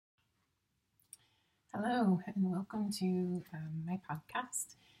Hello, and welcome to my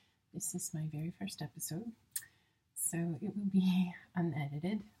podcast. This is my very first episode, so it will be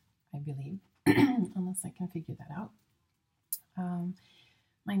unedited, I believe, unless I can figure that out.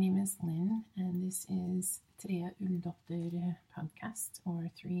 My name is Lynn, and this is Ulldotter podcast, or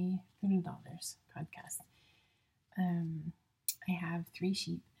Three Ulldotters podcast. I have 3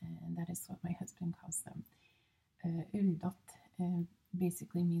 sheep, and that is what my husband calls them. Ulldotter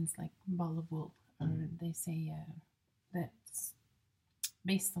basically means like ball of wool. Or they say that's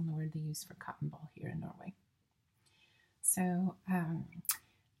based on the word they use for cotton ball here in Norway. So I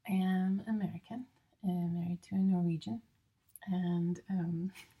am American, married to a Norwegian, and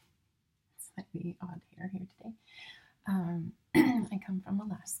slightly odd hair here today. I come from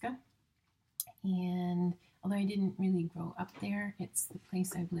Alaska, and although I didn't really grow up there, it's the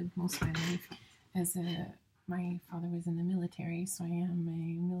place I've lived most of my life. My father was in the military, so I am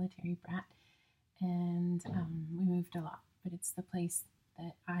a military brat. And we moved a lot, but it's the place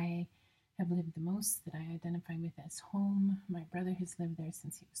that I have lived the most, that I identify with as home. My brother has lived there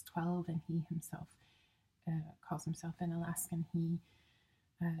since he was 12, and he himself calls himself an Alaskan.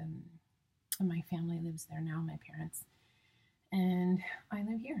 And my family lives there now, my parents, and I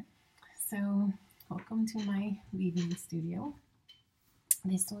live here. So welcome to my weaving studio.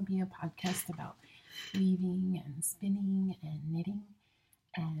 This will be a podcast about weaving and spinning and knitting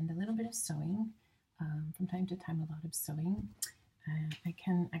and a little bit of sewing. From time to time, a lot of sewing. I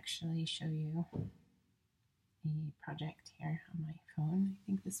can actually show you the project here on my phone. I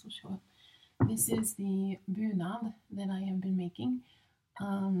think this will show up. This is the bunad that I have been making.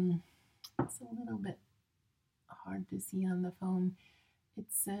 It's a little bit hard to see on the phone.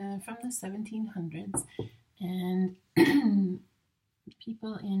 It's from the 1700s, and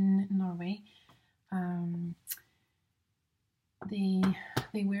people in Norway,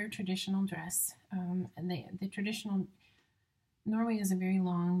 they wear traditional dress, and the traditional Norway is a very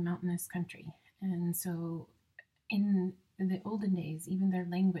long mountainous country, and so in the olden days, even their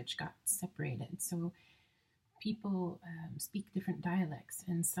language got separated. So people speak different dialects,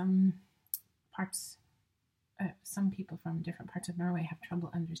 and some people from different parts of Norway have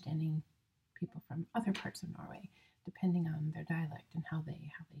trouble understanding people from other parts of Norway, depending on their dialect and how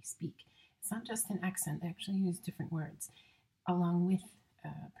they speak. It's not just an accent; they actually use different words along with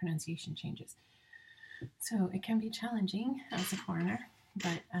pronunciation changes. So it can be challenging as a foreigner,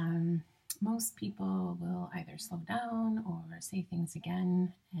 but most people will either slow down or say things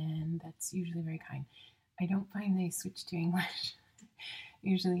again, and that's usually very kind. I don't find they switch to English.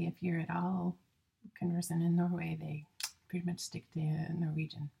 Usually if you're at all conversant in Norway, they pretty much stick to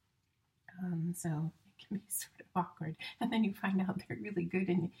Norwegian. So it can be sort of awkward. And then you find out they're really good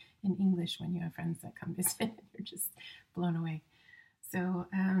in English when you have friends that come visit and you're just blown away. So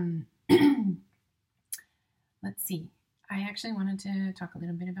let's see. I actually wanted to talk a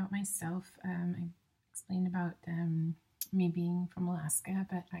little bit about myself. I explained about me being from Alaska,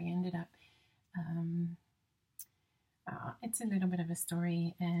 but I ended up, it's a little bit of a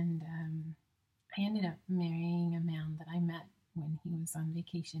story, and I ended up marrying a man that I met when he was on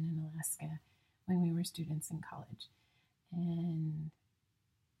vacation in Alaska when we were students in college. And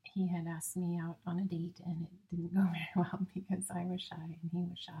he had asked me out on a date, and it didn't go very well because I was shy and he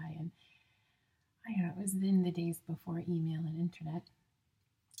was shy. And I don't know, it was in the days before email and internet.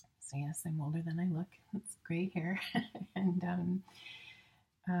 So yes, I'm older than I look. It's gray hair. And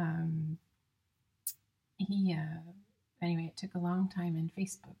anyway, it took a long time in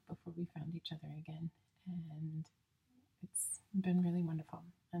Facebook before we found each other again. And it's been really wonderful.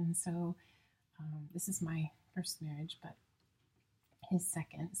 And so this is my first marriage, but his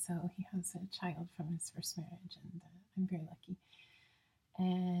second. So he has a child from his first marriage, and I'm very lucky.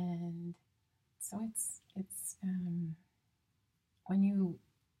 And so it's when you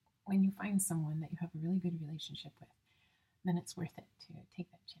find someone that you have a really good relationship with, then it's worth it to take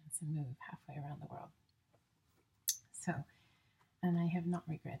that chance and move halfway around the world. So, and I have not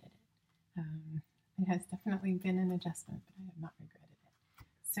regretted it. It has definitely been an adjustment, but I have not regretted it.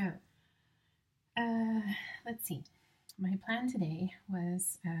 So, let's see. My plan today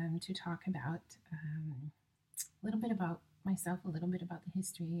was to talk about a little bit about myself, a little bit about the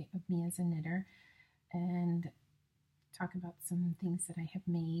history of me as a knitter, and talk about some things that I have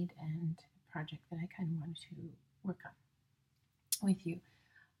made and a project that I kind of wanted to work on with you.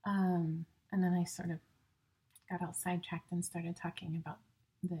 And then I sort of got all sidetracked and started talking about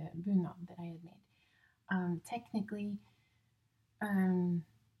the bunad that I had made. Technically,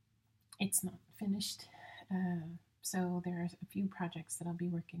 it's not finished, so there's a few projects that I'll be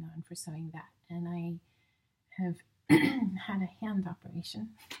working on for sewing that, and I have had a hand operation,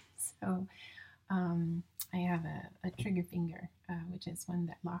 so I have a trigger finger, which is one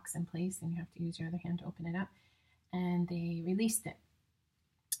that locks in place and you have to use your other hand to open it up. And they released it.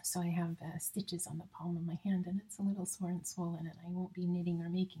 So I have stitches on the palm of my hand and it's a little sore and swollen and I won't be knitting or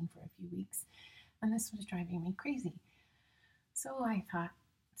making for a few weeks. And this was driving me crazy. So I thought,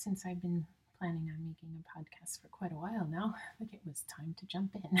 since I've been planning on making a podcast for quite a while now, that it was time to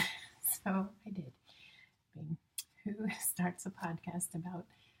jump in. So I did. I mean, who starts a podcast about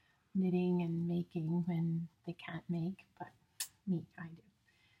knitting and making when they can't make? But me, I do.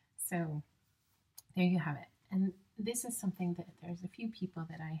 So there you have it. And this is something that there's a few people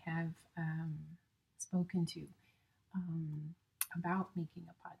that I have spoken to about making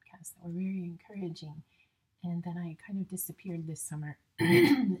a podcast that were very encouraging. And then I kind of disappeared this summer.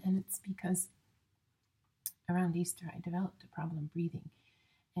 And it's because around Easter I developed a problem breathing.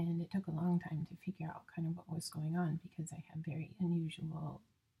 And it took a long time to figure out kind of what was going on because I have very unusual,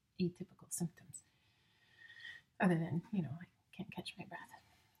 atypical symptoms. Other than, I can't catch my breath.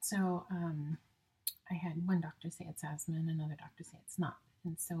 So I had one doctor say it's asthma and another doctor say it's not.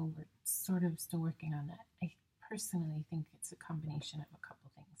 And so we're sort of still working on that. I personally think it's a combination of a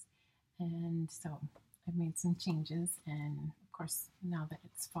couple things. And so I've made some changes. And of course, now that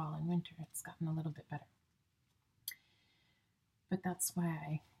it's fall and winter, it's gotten a little bit better. But that's why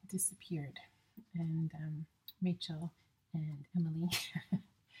I disappeared. And Rachel and Emily,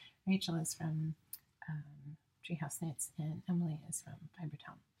 Rachel is from Treehouse Knits and Emily is from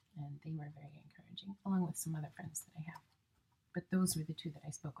Fibretown. And they were very encouraging, along with some other friends that I have. But those were the two that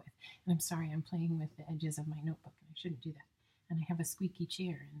I spoke with. And I'm sorry, I'm playing with the edges of my notebook, and I shouldn't do that. And I have a squeaky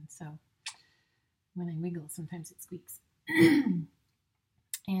chair, and so when I wiggle, sometimes it squeaks. And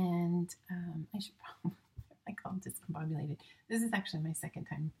I should probably, I call it discombobulated. This is actually my second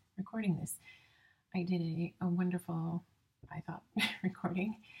time recording this. I did a wonderful, I thought,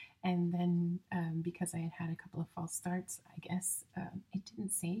 recording. And then because I had had a couple of false starts, I guess it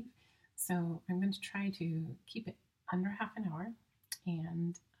didn't save. So I'm going to try to keep it under half an hour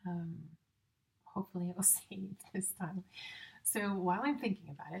and hopefully it will save this time. So while I'm thinking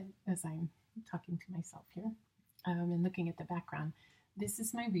about it, as I'm talking to myself here and looking at the background, this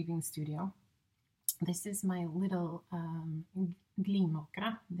is my weaving studio. This is my little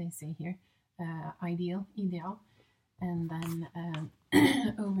glimåkra, they say here, ideal. And then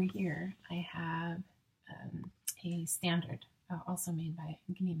over here, I have a standard, also made by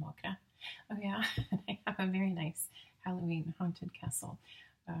glimåkra. Oh yeah, I have a very nice Halloween haunted castle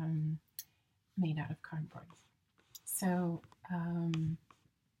made out of cardboard. So,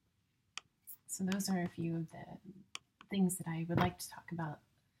 so those are a few of the things that I would like to talk about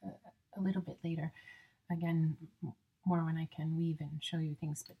a little bit later. Again, more when I can weave and show you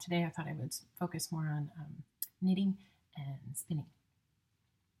things. But today I thought I would focus more on knitting and spinning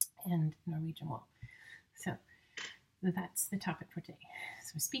and Norwegian wool. So that's the topic for today.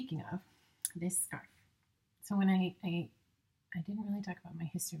 So speaking of this scarf, so when I didn't really talk about my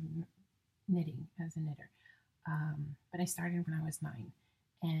history of knitting as a knitter, but I started when I was 9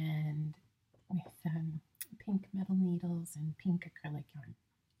 and with pink metal needles and pink acrylic yarn.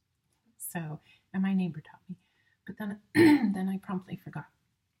 So, and my neighbor taught me, but then then I promptly forgot.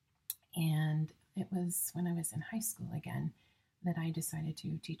 And it was when I was in high school again that I decided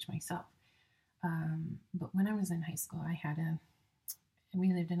to teach myself. But when I was in high school,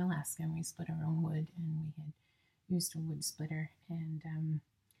 we lived in Alaska and we split our own wood and we had used a wood splitter and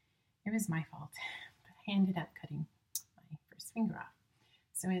it was my fault, but I ended up cutting my first finger off.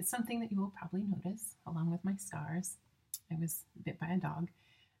 So it's something that you will probably notice along with my scars. I was bit by a dog.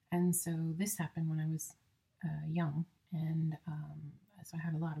 And so this happened when I was young. And so I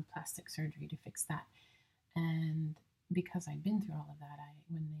had a lot of plastic surgery to fix that. And because I'd been through all of that,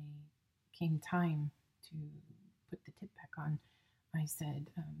 when they came time to put the tip back on, I said,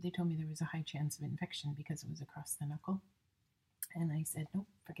 they told me there was a high chance of infection because it was across the knuckle. And I said, nope,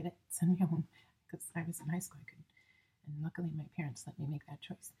 forget it, send me home. Because I was in high school, I couldn't. And luckily my parents let me make that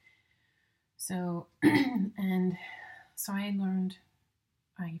choice. So, and so I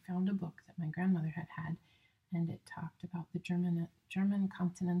found a book that my grandmother had, and it talked about the German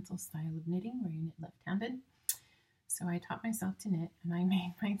continental style of knitting where you knit left-handed. So I taught myself to knit, and I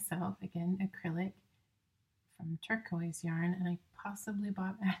made myself, again, acrylic from turquoise yarn, and I possibly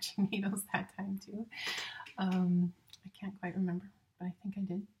bought matching needles that time too. I can't quite remember, but I think I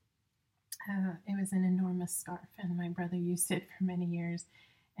did. It was an enormous scarf, and my brother used it for many years,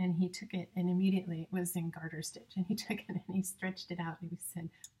 and he took it, and immediately it was in garter stitch, and he took it and he stretched it out, and he said,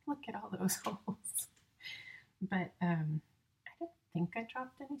 look at all those holes. But I don't think I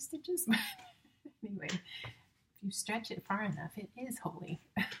dropped any stitches, but anyway, if you stretch it far enough, it is holy.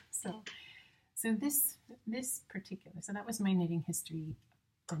 So this particular, so that was my knitting history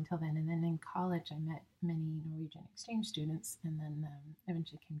until then. And then in college, I met many Norwegian exchange students, and then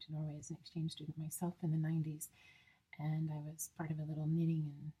eventually came to Norway as an exchange student myself in the 90s. And I was part of a little knitting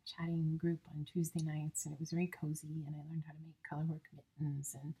and chatting group on Tuesday nights, and it was very cozy, and I learned how to make colorwork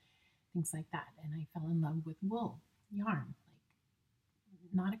mittens and things like that. And I fell in love with wool yarn,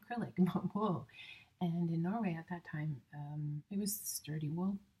 like not acrylic, but wool. And in Norway at that time, it was sturdy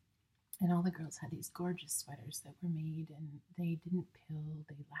wool. And all the girls had these gorgeous sweaters that were made, and they didn't pill,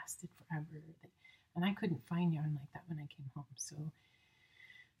 they lasted forever. And I couldn't find yarn like that when I came home. So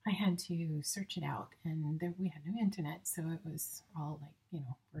I had to search it out, and we had no internet, so it was all like,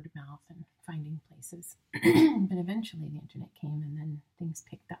 word of mouth and finding places. But eventually the internet came, and then things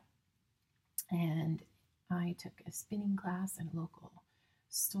picked up. And I took a spinning class at a local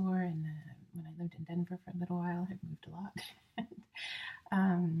store, and when I lived in Denver for a little while, I've moved a lot.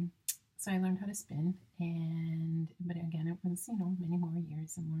 So I learned how to spin, but again, it was, many more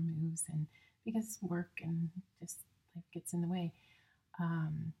years and more moves, and because work and just life gets in the way,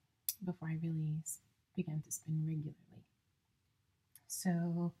 before I really began to spin regularly.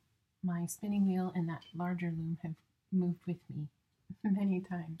 So my spinning wheel and that larger loom have moved with me many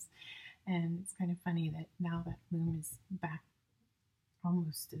times, and it's kind of funny that now that loom is back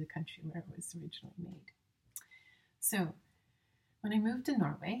almost to the country where it was originally made. So when I moved to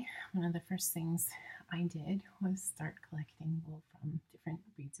Norway, one of the first things I did was start collecting wool from different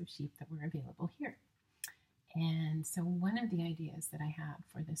breeds of sheep that were available here. And so one of the ideas that I had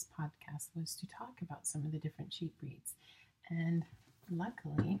for this podcast was to talk about some of the different sheep breeds. And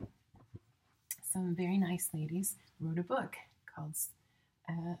luckily, some very nice ladies wrote a book called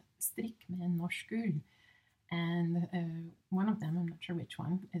Strikk med norsk ull. And one of them, I'm not sure which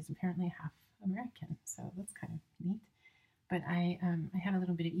one, is apparently half American. So that's kind of neat. But I had a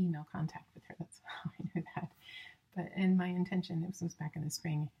little bit of email contact with her. That's how I knew that. And my intention, this was back in the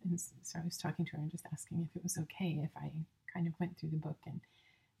spring, and so I was talking to her and just asking if it was okay if I kind of went through the book and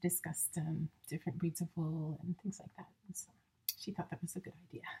discussed different breeds of wool and things like that. And so she thought that was a good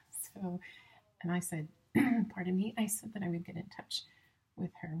idea. So, and I said, pardon me, I said that I would get in touch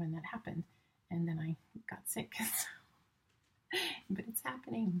with her when that happened. And then I got sick. But it's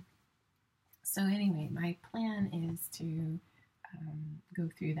happening. So anyway, my plan is to go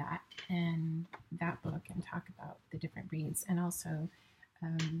through that book and talk about the different breeds, and also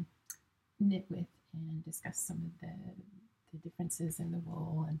knit with and discuss some of the differences in the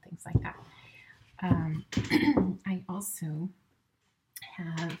wool and things like that. I also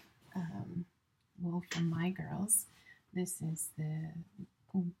have wool from my girls. This is the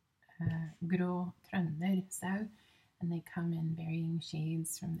grå trøndersau, and they come in varying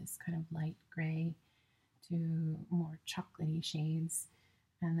shades from this kind of light gray to more chocolatey shades.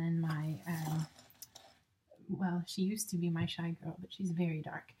 And then my, she used to be my shy girl, but she's very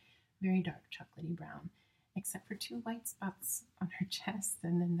dark chocolatey brown, except for 2 white spots on her chest,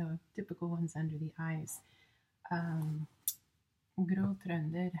 and then the typical ones under the eyes. Grå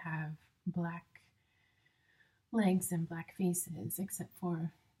trønder have black legs and black faces, except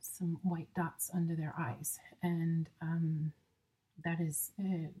for some white dots under their eyes, and that is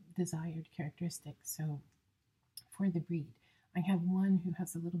a desired characteristic. So for the breed, I have one who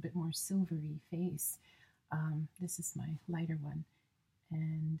has a little bit more silvery face. This is my lighter one,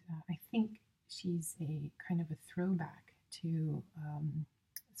 and I think she's a kind of a throwback to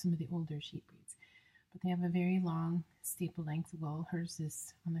some of the older sheep breeds, but they have a very long staple length wool. Hers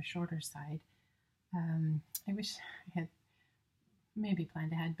is on the shorter side. I wish I had maybe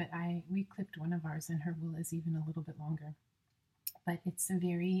planned ahead, but we clipped one of ours, and her wool is even a little bit longer. But it's a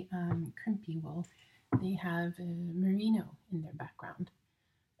very crimpy wool. They have merino in their background,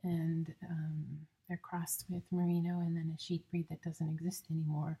 and they're crossed with merino and then a sheep breed that doesn't exist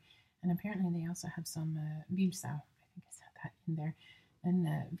anymore. And apparently they also have some Hillesvåg. I think I said that in there. And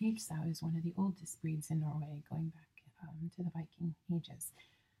Hillesvåg is one of the oldest breeds in Norway, going back to the Viking ages.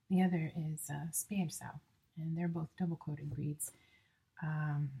 The other is Fibretown, and they're both double-coated breeds.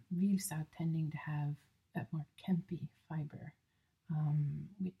 Hillesvåg tending to have a more kempy fiber,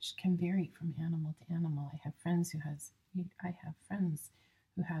 which can vary from animal to animal. I have friends who have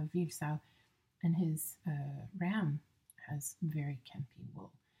Hillesvåg, and his ram has very kempy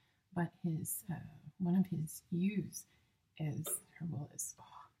wool, but his one of his ewes her wool is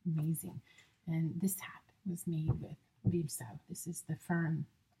amazing. And this hat was made with Hillesvåg. This is the fern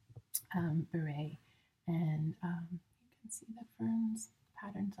beret, and you can see the ferns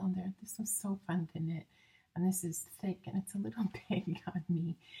patterns on there. This was so fun to knit, and this is thick and it's a little big on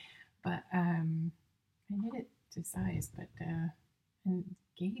me, but I knit it to size, but and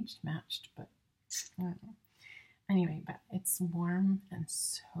gauge matched, but Anyway, but it's warm and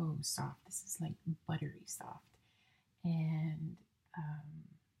so soft. This is like buttery soft. And,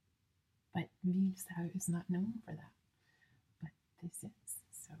 but Hillesvåg is not known for that. But this is.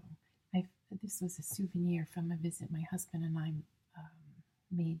 So this was a souvenir from a visit my husband and I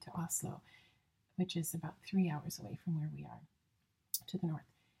made to Oslo, which is about 3 hours away from where we are, to the north.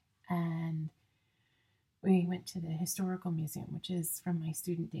 And we went to the Historical Museum, which is from my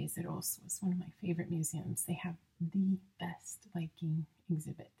student days at Oslo. It's one of my favorite museums. They have the best Viking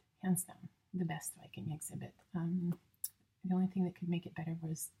exhibit, hands down, the best Viking exhibit. The only thing that could make it better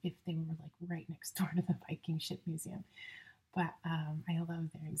was if they were like right next door to the Viking Ship Museum. But I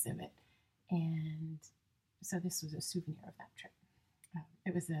love their exhibit. And so this was a souvenir of that trip.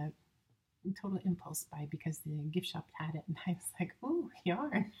 It was a total impulse buy because the gift shop had it, and I was like, ooh,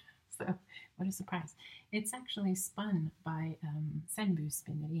 yarn. So what a surprise. It's actually spun by Selbu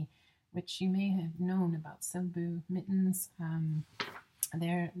spinneri, which you may have known about. Selbu mittens.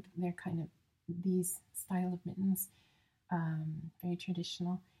 They're kind of these style of mittens, very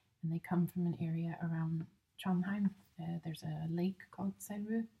traditional, and they come from an area around Trondheim. There's a lake called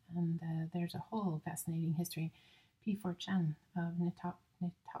Selbu, and there's a whole fascinating history. P4chan of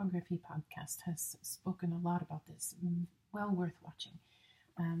Knitography podcast has spoken a lot about this. Well worth watching.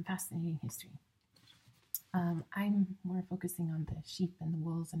 Fascinating history. I'm more focusing on the sheep and the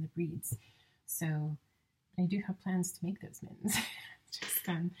wools and the breeds. So I do have plans to make those mittens. Just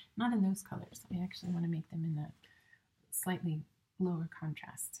not in those colors. I actually want to make them in a slightly lower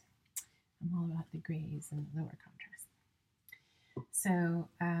contrast. I'm all about the grays and the lower contrast. So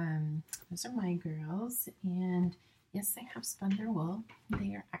those are my girls, and yes, I have spun their wool.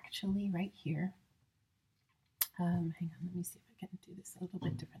 They are actually right here. Hang on, let me see if I can do this a little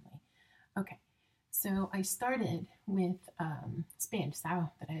bit differently. Okay, so I started with spinneri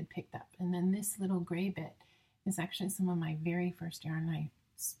that I had picked up, and then this little gray bit is actually some of my very first yarn I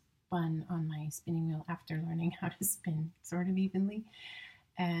spun on my spinning wheel after learning how to spin sort of evenly.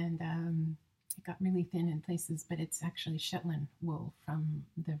 And it got really thin in places, but it's actually Shetland wool from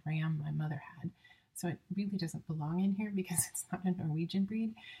the ram my mother had. So it really doesn't belong in here because it's not a Norwegian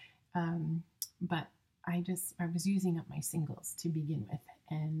breed. But I was using up my singles to begin with.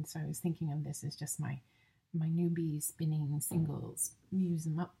 And so I was thinking of this as just my newbie spinning singles, use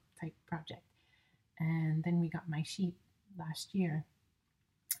them up type project. And then we got my sheep last year.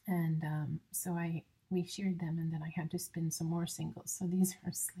 And so we sheared them, and then I had to spin some more singles. So these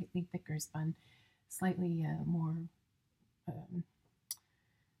are slightly thicker spun, slightly more,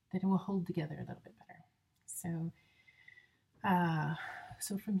 that it will hold together a little bit better. So,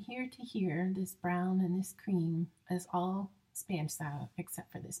 so from here to here, this brown and this cream is all spinneri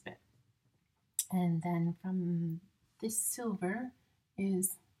except for this bit. And then from this silver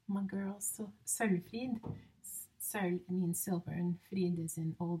is my girl Sølvfrid. Sølv means silver, and Frid is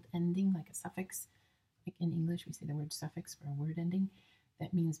an old ending, like a suffix. Like in English, we say the word suffix for a word ending.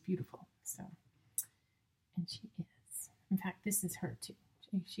 That means beautiful. So, and she is. In fact, this is her too.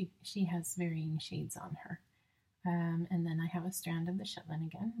 She has varying shades on her. And then I have a strand of the Shetland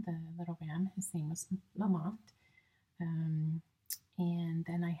again, the little ram. His name was Lamont. And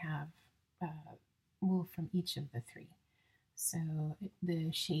then I have wool from each of the three. So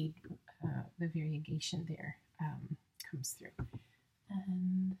the shade, the variegation there comes through.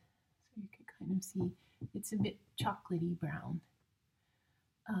 And so you can kind of see it's a bit chocolatey brown,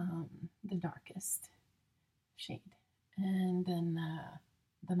 the darkest shade. And then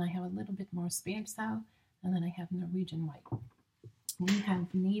I have a little bit more spinneri, and then I have Norwegian white. We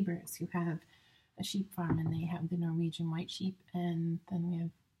have neighbors who have a sheep farm, and they have the Norwegian white sheep, and then we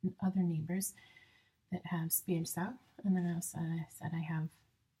have other neighbors that have spinneri, and then also I said I have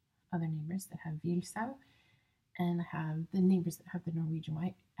other neighbors that have Hillesvåg, and I have the neighbors that have the Norwegian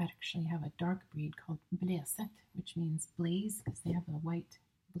white actually have a dark breed called bleset, which means blaze, because they have a white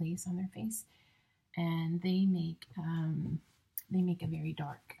blaze on their face, and they make a very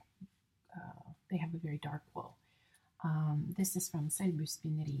dark. They have a very dark wool. This is from Selbu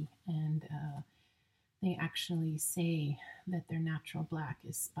spinneri, and they actually say that their natural black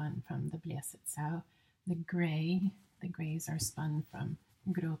is spun from the bleset sow. The grays are spun from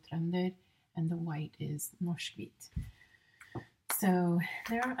gråtrønder, and the white is norsk. So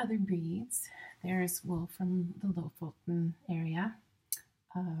there are other breeds. There's wool from the Lofoten area.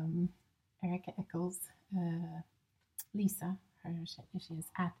 ErickEckles, Lisa, she is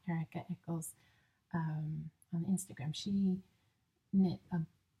at ErickEckles on Instagram. She knit a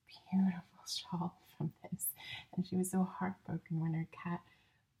beautiful shawl from this, and she was so heartbroken when her cat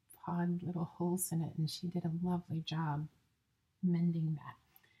pawed little holes in it, and she did a lovely job mending that.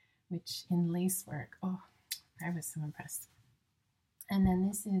 which in lace work, oh, I was so impressed. And then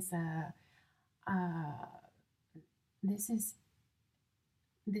this is a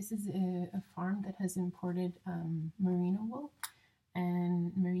farm that has imported merino wool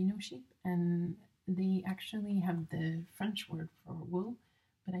and merino sheep, and they actually have the French word for wool,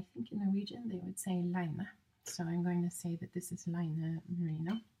 but I think in Norwegian they would say line. So I'm going to say that this is line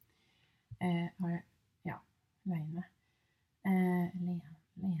merino, or yeah, line, line,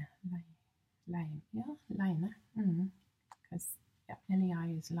 because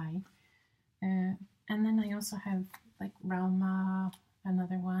LEI is line. And then I also have like Rauma,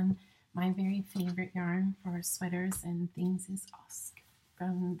 another one. My very favorite yarn for sweaters and things is Osk.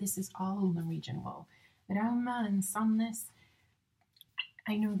 This is all Norwegian wool. Rauma and Sandnes,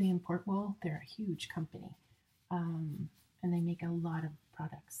 I know they import wool. They're a huge company, and they make a lot of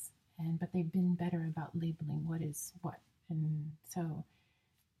products. But they've been better about labeling what is what. And so,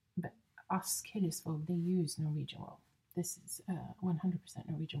 but Osk Hillesvåg, they use Norwegian wool. This is 100%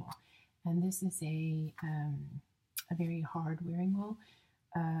 Norwegian wool, and this is a very hard wearing wool.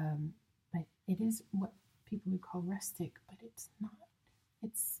 But it is what people would call rustic, but it's not.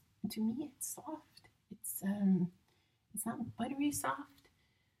 It's, to me, it's soft. It's not buttery soft.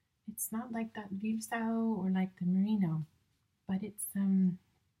 It's not like that Hillesvåg or like the merino, but it's and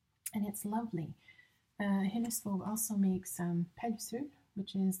it's lovely. Hillesvåg also makes pelsur,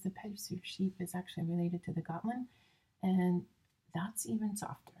 which is the pelsur sheep is actually related to the Gotland, and that's even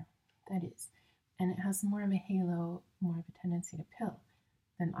softer. That is, and it has more of a halo, more of a tendency to pill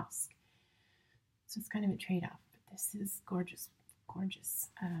than Osk. So it's kind of a trade-off, but this is gorgeous, gorgeous.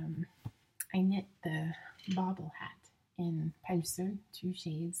 I knit the bobble hat in pelsur, 2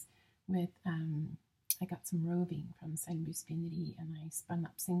 shades, with I got some roving from Selbu spinneri, and I spun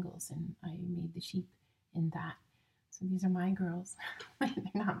up singles, and I made the sheep in that. So these are my girls.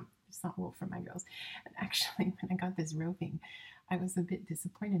 It's not wool for my girls. And actually, when I got this roving, I was a bit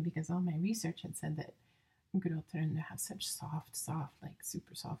disappointed because all my research had said that Ulldotter have such soft, like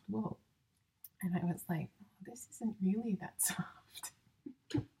super soft wool. And I was like, oh, this isn't really that soft.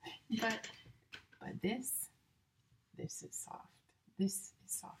 but this is soft. This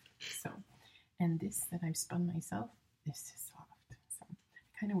is soft. So, and this that I've spun myself, this is soft. So I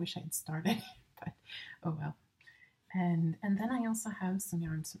kind of wish I'd started, but oh well. And then I also have some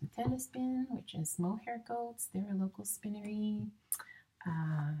yarns from Telespinn, which is mohair goats. They're a local spinneri.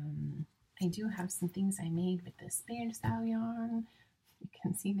 I do have some things I made with the Fibretown yarn. You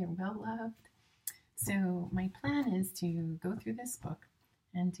can see they're well loved. So my plan is to go through this book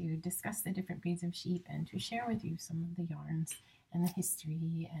and to discuss the different breeds of sheep and to share with you some of the yarns and the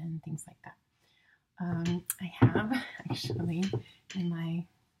history and things like that. I have actually in my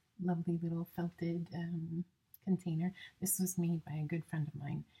lovely little felted container. This was made by a good friend of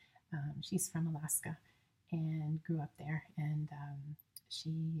mine. She's from Alaska and grew up there, and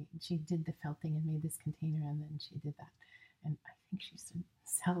she did the felting and made this container, and then she did that, and I think she should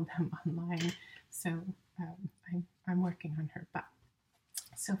sell them online. So I'm working on her, but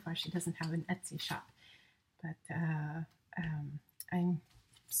so far she doesn't have an Etsy shop. But I'm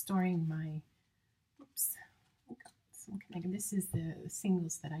storing my. Oops. This is the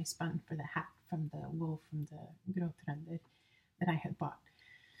singles that I spun for the hat from the wool from the Ulldotter that I had bought,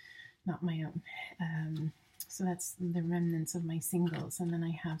 not my own. So that's the remnants of my singles, and then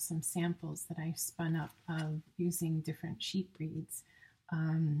I have some samples that I spun up of using different sheep breeds.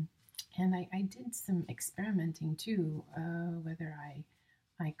 And I did some experimenting too, whether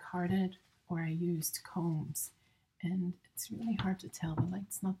I carded or I used combs, and it's really hard to tell. The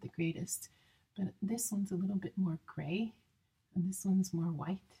light's not the greatest. But this one's a little bit more gray, and this one's more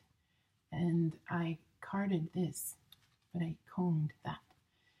white. And I carded this, but I combed that.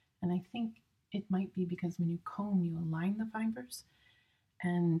 And I think it might be because when you comb, you align the fibers.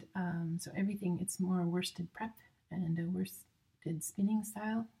 And so everything, it's more worsted prep and a worsted spinning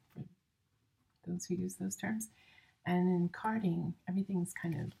style, for those who use those terms. And in carding, everything's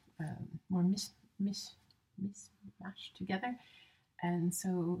kind of more mishmashed together. And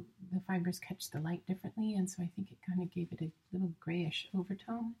so the fibers catch the light differently, and so I think it kind of gave it a little grayish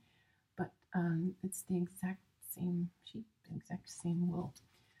overtone, but it's the exact same sheep, the exact same wool.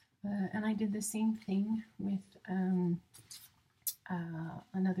 And I did the same thing with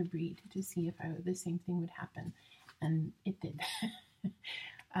another breed to see if the same thing would happen, and it did.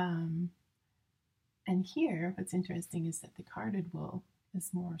 And here, what's interesting is that the carded wool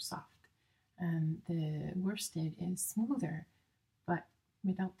is more soft, and the worsted is smoother, but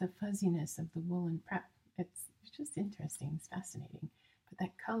without the fuzziness of the woolen prep. It's just interesting, it's fascinating. But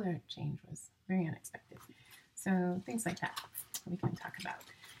that color change was very unexpected. So things like that we can talk about.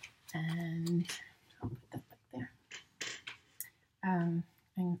 and I'll put that back there.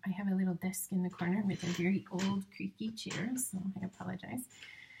 And I have a little desk in the corner with a very old creaky chair, so I apologize.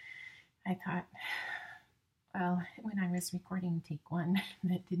 I thought, well, when I was recording take 1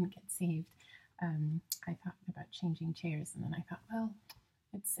 that didn't get saved, I thought about changing chairs, and then I thought, well,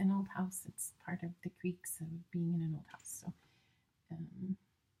 it's an old house. It's part of the creaks of being in an old house. So,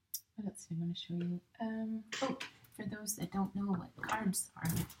 what else do I want to show you? Oh, for those that don't know what cards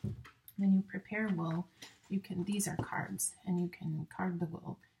are, when you prepare wool, you can, these are cards, and you can card the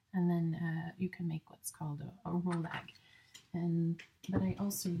wool, and then you can make what's called a rolag. But I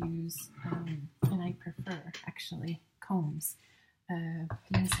also use, and I prefer actually, combs.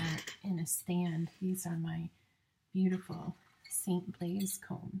 These are in a stand. These are my beautiful St. Blaise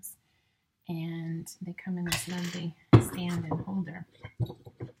combs, and they come in this lovely stand and holder,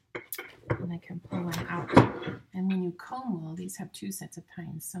 and I can pull them out. And when you comb wool, these have 2 sets of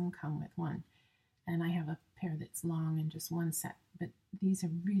tines. Some come with 1, and I have a pair that's long and just 1 set. But these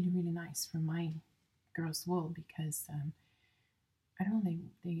are really, really nice for my gross wool because I don't know,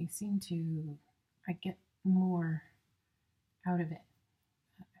 they seem to, I get more out of it.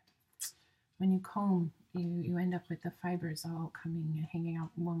 When you comb, you end up with the fibers all coming, hanging out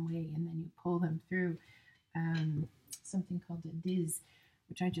one way, and then you pull them through something called a diz,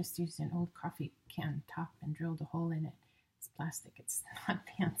 which I just used an old coffee can top and drilled a hole in it. It's plastic, it's not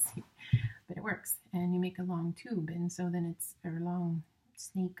fancy, but it works. And you make a long tube, and so then it's a long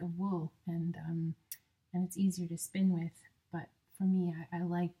snake of wool, and it's easier to spin with. But for me, I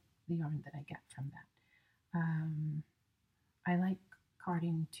like the yarn that I get from that. I like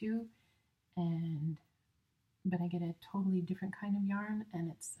carding too, but I get a totally different kind of yarn, and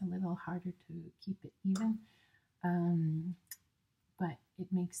it's a little harder to keep it even. But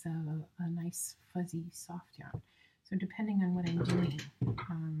it makes a nice fuzzy soft yarn. So depending on what I'm doing,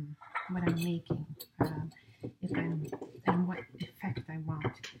 what I'm making, and what effect I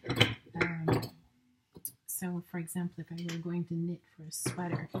want. So for example, if I were going to knit for a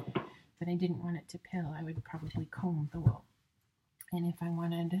sweater, but I didn't want it to pill, I would probably comb the wool. And if I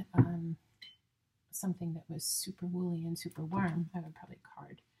wanted something that was super woolly and super warm, I would probably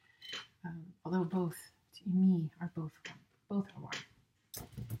card. Although both, to me, are both warm. Both are warm.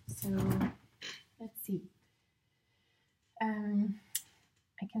 So let's see.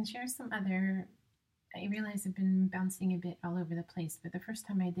 I can share some other. I realize I've been bouncing a bit all over the place, but the first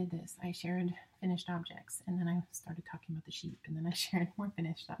time I did this, I shared finished objects, and then I started talking about the sheep, and then I shared more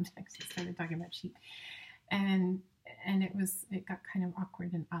finished objects and started talking about sheep, and it got kind of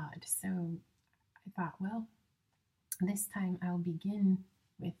awkward and odd. So I thought, well, this time I'll begin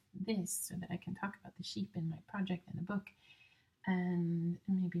with this so that I can talk about the sheep in my project and the book, and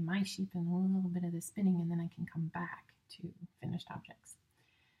maybe my sheep and a little bit of the spinning, and then I can come back to finished objects.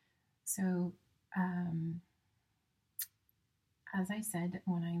 So as I said,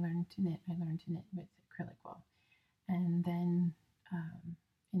 when I learned to knit with acrylic wool. And then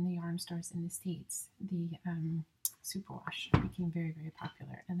in the yarn stores in the States, the superwash became very, very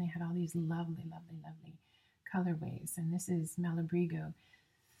popular. And they had all these lovely, lovely, lovely colorways. And this is Malabrigo.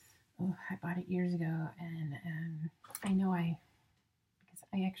 Oh, I bought it years ago. And I know because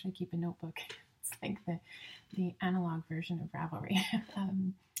I actually keep a notebook. It's like the analog version of Ravelry.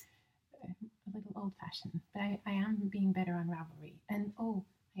 A little old-fashioned, but I am being better on Ravelry. And oh,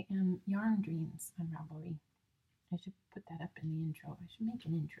 I am yarn dreams on Ravelry. I should put that up in the intro. I should make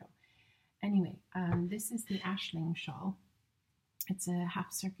an intro. Anyway, this is the Ashling shawl. It's a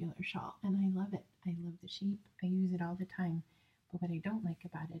half circular shawl, and I love it. I love the shape. I use it all the time. But what I don't like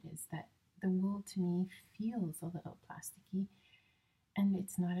about it is that the wool to me feels a little plasticky, and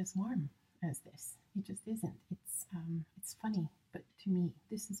it's not as warm as this. It just isn't. It's funny, but to me,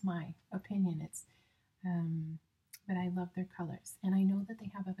 this is my opinion. It's but I love their colors, and I know that they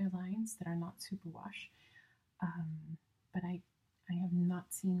have other lines that are not superwash, but I have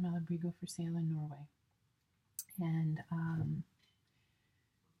not seen Malabrigo for sale in Norway, and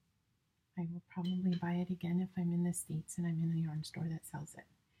I will probably buy it again if I'm in the States and I'm in a yarn store that sells it.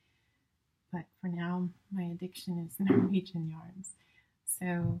 But for now, my addiction is Norwegian yarns.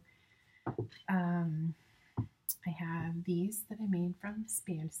 So I have these that I made from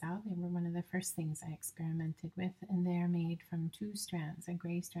Fibretown. They were one of the first things I experimented with, and they're made from 2 strands, a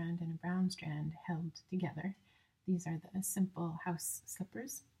gray strand and a brown strand held together. These are the simple house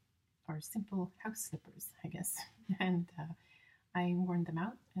slippers, or simple house slippers, I guess. And I worn them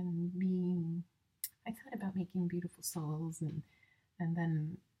out, and I thought about making beautiful soles, and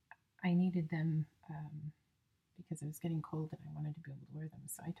then I needed them because it was getting cold and I wanted to be able to wear them.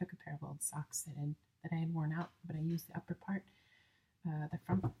 So I took a pair of old socks that I had worn out, but I used the upper part, the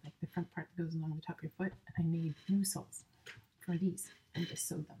front, like the goes along the top of your foot, and I made new soles for these and just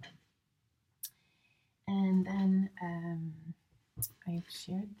sewed them in. And then I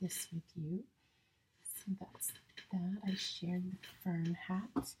shared this with you. So that's that. I shared the fern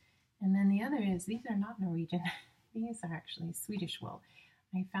hat. And then the other is, these are not Norwegian. These are actually Swedish wool.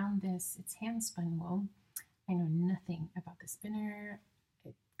 I found this, it's hand spun wool. I know nothing about the spinner.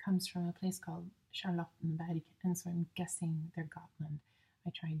 It comes from a place called Charlottenberg, and so I'm guessing they're Gotland. I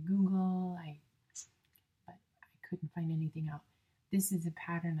tried Google, but I couldn't find anything out. This is a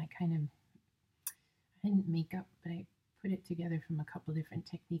pattern I didn't make up, but I put it together from a couple different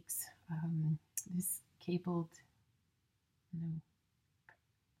techniques. This cabled,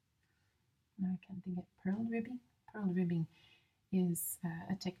 I can't think of purled ribbing. Purled ribbing is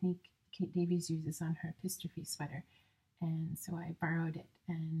a technique Kate Davies uses on her epistrophe sweater, and so I borrowed it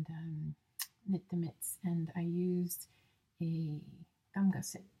and knit the mitts, and I used a thumb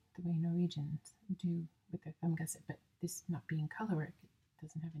gusset the way Norwegians do with their thumb gusset, but this not being color work, it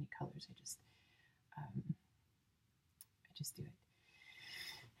doesn't have any colors. I just do it,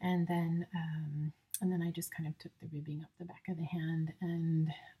 and then I just kind of took the ribbing up the back of the hand,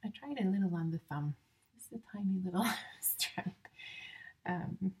 and I tried a little on the thumb. This is a tiny little stripe.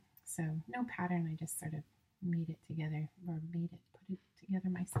 So no pattern, I just sort of made it together, or put it together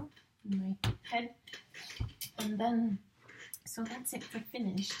myself in my head. And then, so that's it for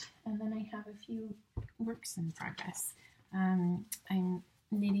finished. And then I have a few works in progress. I'm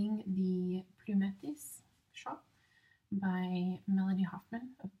knitting the Plumetis shop by Melody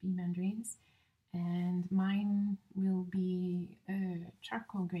Hoffman of Bee Mandarins. And mine will be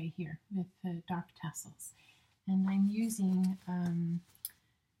charcoal gray here with dark tassels. And I'm using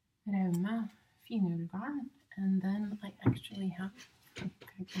Rauma garn, and then I actually have,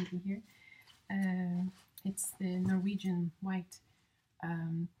 I can be here, it's the Norwegian white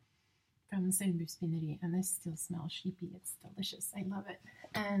from Selbu spinneri, and this still smells sheepy. It's delicious. I love it.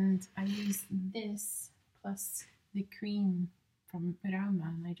 And I use this plus the cream from Rauma,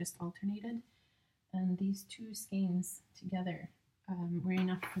 and I just alternated. And these two skeins together were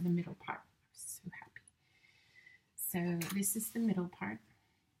enough for the middle part. I was so happy. So this is the middle part.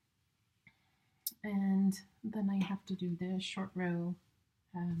 And then I have to do the short row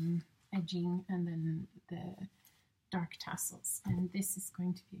edging and then the dark tassels. And this is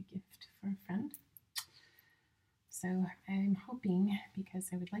going to be a gift for a friend. So I'm hoping, because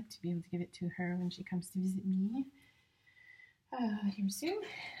I would like to be able to give it to her when she comes to visit me here soon,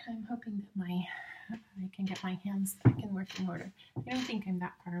 I'm hoping that I can get my hands back in working order. I don't think I'm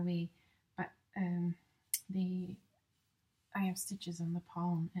that far away, but I have stitches on the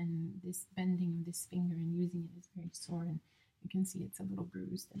palm, and this bending of this finger and using it is very sore, and you can see it's a little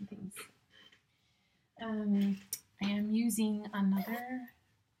bruised and things. I am using another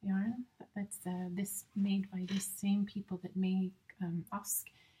yarn that's this made by the same people that make Ask.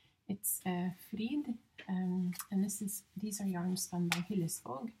 It's Frid, and these are yarns spun by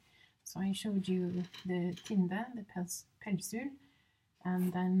Hillesvåg. So I showed you the Tinde, the pelsur,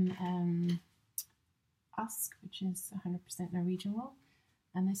 and then Ask, which is 100% Norwegian wool,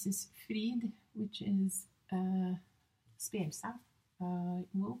 and this is Frid, which is Spelsa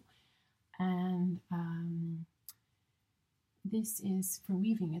wool, and this is for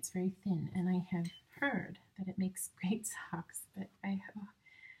weaving. It's very thin, and I have heard that it makes great socks, but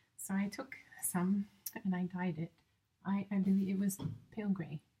so I took some and I dyed it. I believe it was pale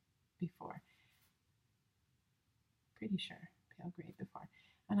gray before, pretty sure pale gray before,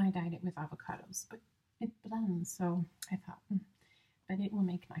 and I dyed it with avocados, but it blends, so I thought, but it will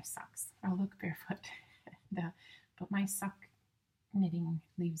make nice socks. I'll look barefoot, but my sock knitting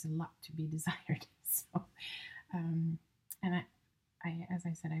leaves a lot to be desired. So, and I, as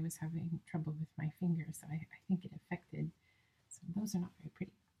I said, I was having trouble with my fingers, so I think it affected. So those are not very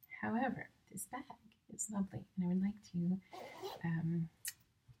pretty. However, this bag is lovely, and I would like to.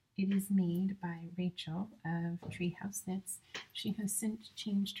 It is made by Rachel of Treehouse Knits. She has since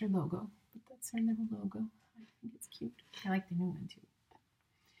changed her logo, but that's her little logo. I think it's cute. I like the new one too.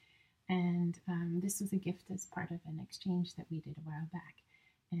 And this was a gift as part of an exchange that we did a while back.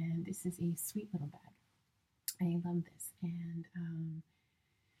 And this is a sweet little bag. I love this. And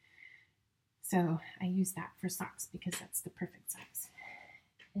so I use that for socks because that's the perfect size.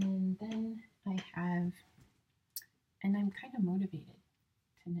 And then I have, and I'm kind of motivated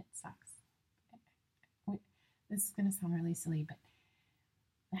to knit socks. This is going to sound really silly, but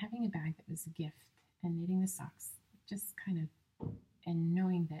having a bag that was a gift and knitting the socks, just kind of, and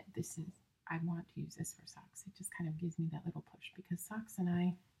knowing that this is, I want to use this for socks, it just kind of gives me that little push, because socks and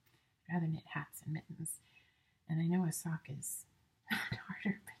I rather knit hats and mittens. And I know a sock is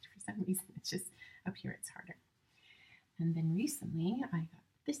harder, but for some reason And then recently I got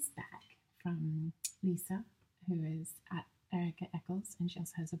this bag from Lisa, who is at ErickEckles, and she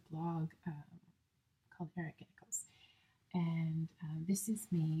also has a blog called ErickEckles. And this is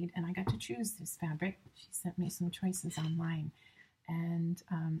made, and I got to choose this fabric. She sent me some choices online, and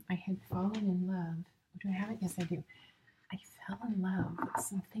I had fallen in love. Do I have it? Yes, I do. I fell in love with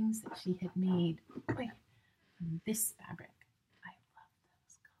some things that she had made. Wait, this fabric. I love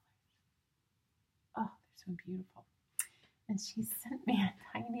those colors. Oh, they're so beautiful. And she sent me a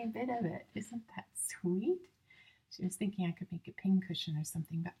tiny bit of it. Isn't that sweet? She was thinking I could make a pincushion or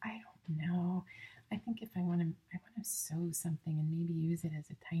something, but I don't know. I think if I want to sew something and maybe use it as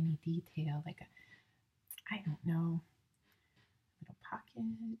a tiny detail, like I don't know, little pocket.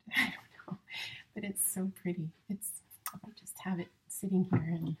 I don't know, but it's so pretty. I'll just have it sitting here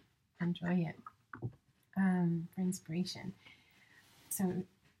and enjoy it for inspiration. So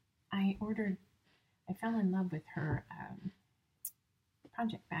I fell in love with her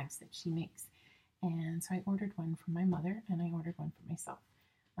project bags that she makes. And so I ordered one for my mother and I ordered one for myself.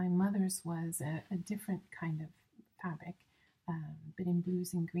 My mother's was a different kind of fabric, but in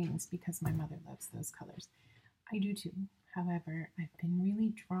blues and greens because my mother loves those colors. I do too. However, I've been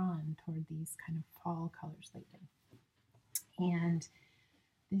really drawn toward these kind of fall colors lately. And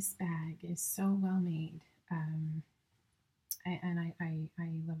this bag is so well made, and I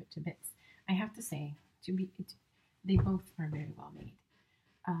love it to bits. I have to say, they both are very well made.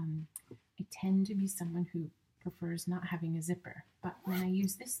 I tend to be someone who prefers not having a zipper, but when I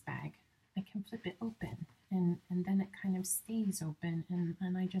use this bag, I can flip it open, and then it kind of stays open,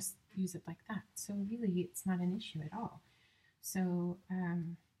 and I just use it like that. So really, it's not an issue at all. So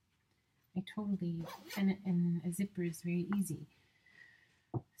I totally, and a zipper is very easy.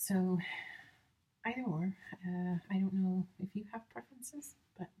 So either or, I don't know if you have preferences,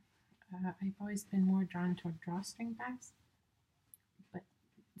 but I've always been more drawn toward drawstring bags. But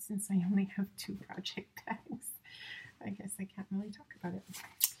since I only have 2 project bags, I guess I can't really talk about it.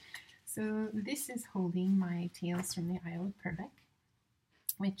 So this is holding my Tales from the Isle of Purbeck,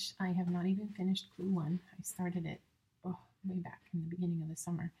 which I have not even finished Clue 1. I started it way back in the beginning of the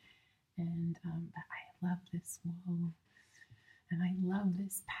summer. And but I love this wool, and I love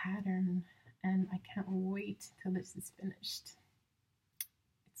this pattern, and I can't wait till this is finished.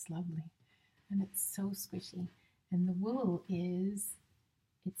 It's lovely, and it's so squishy. And the wool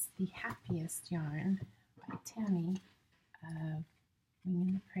it's the Happiest yarn by Tammy of Wing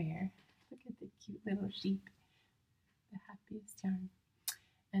and Prayer. Look at the cute little sheep, the Happiest yarn.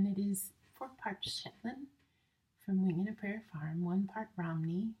 And it is 4 parts Shetland from Wing and a Prayer Farm, 1 part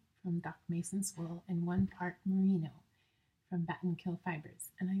Romney from Doc Mason's wool, and 1 part Merino from Battenkill Fibers.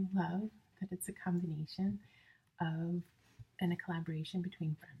 And I love that it's a combination of and a collaboration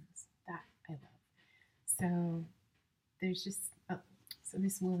between friends. That I love. So there's just so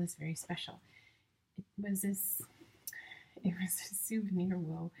this wool is very special. It was a souvenir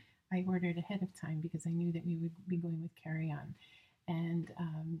wool I ordered ahead of time because I knew that we would be going with carry-on, and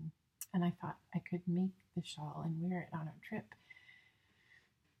I thought I could make the shawl and wear it on our trip.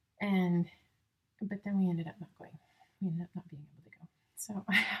 But then we ended up not going. We ended up not being able to go. So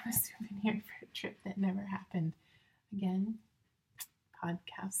I have a souvenir for a trip that never happened. Again,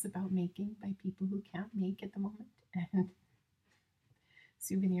 podcasts about making by people who can't make at the moment, and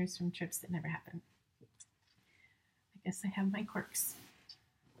souvenirs from trips that never happened. I guess I have my quirks.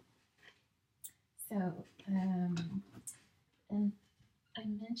 So, and I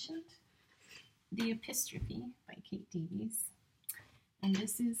mentioned The Epistrophe by Kate Davies. And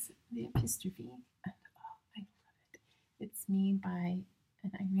this is The Epistrophe. And I love it. It's made by,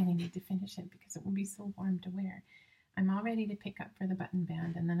 and I really need to finish it because it will be so warm to wear. I'm all ready to pick up for the button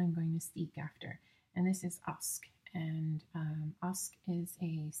band, and then I'm going to Strikk after. And this is Osk. And Osk is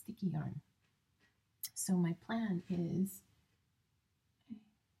a sticky yarn. So my plan is,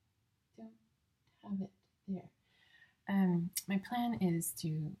 I don't have it there. My plan is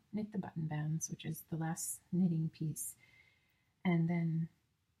to knit the button bands, which is the last knitting piece, and then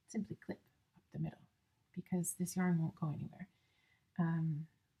simply clip up the middle because this yarn won't go anywhere.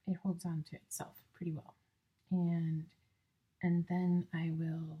 It holds on to itself pretty well. And then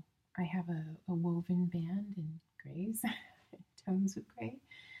I have a woven band in grays, tones of gray,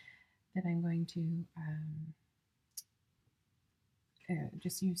 that I'm going to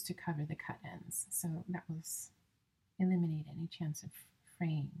just use to cover the cut ends. So that will eliminate any chance of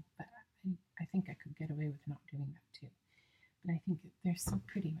fraying, but I think I could get away with not doing that too. But I think they're so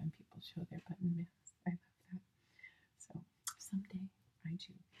pretty when people show their button bands. I love that. So someday I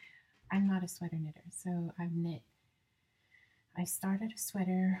too. I'm not a sweater knitter, so I started a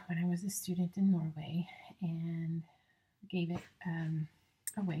sweater when I was a student in Norway, and gave it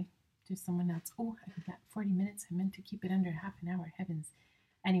away to someone else. Oh, I've got 40 minutes. I meant to keep it under half an hour. Heavens.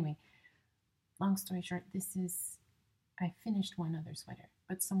 Anyway, long story short, I finished one other sweater,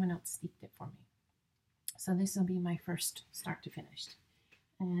 but someone else steeped it for me. So this will be my first start to finish.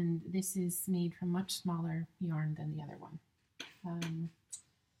 And this is made from much smaller yarn than the other one.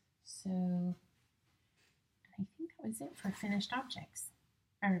 So I think that was it for finished objects,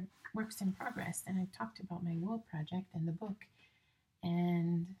 or works in progress. And I've talked about my wool project and the book.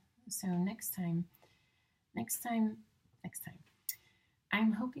 And so next time,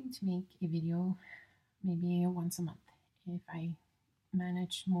 I'm hoping to make a video maybe once a month. If I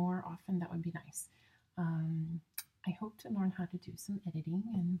manage more often, that would be nice. I hope to learn how to do some editing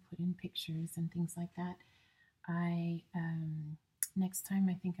and put in pictures and things like that. Next time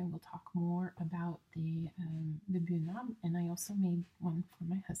I think I will talk more about the bunad, and I also made one for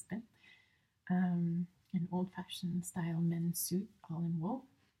my husband, an old-fashioned style men's suit, all in wool,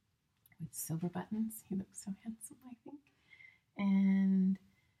 with silver buttons. He looks so handsome, I think. And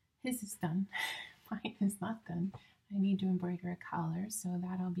his is done. Mine is not done. I need to embroider a collar, so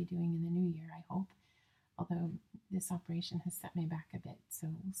that I'll be doing in the new year, I hope. Although this operation has set me back a bit, so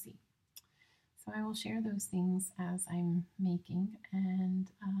we'll see. So I will share those things as I'm making, and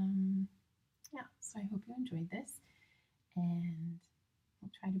yeah, so I hope you enjoyed this, and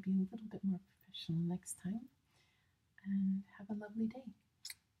we'll try to be a little bit more professional next time, and have a lovely day,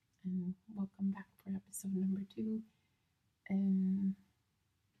 and welcome back for episode number 2 in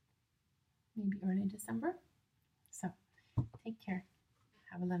maybe early December. So take care.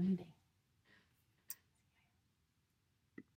 Have a lovely day.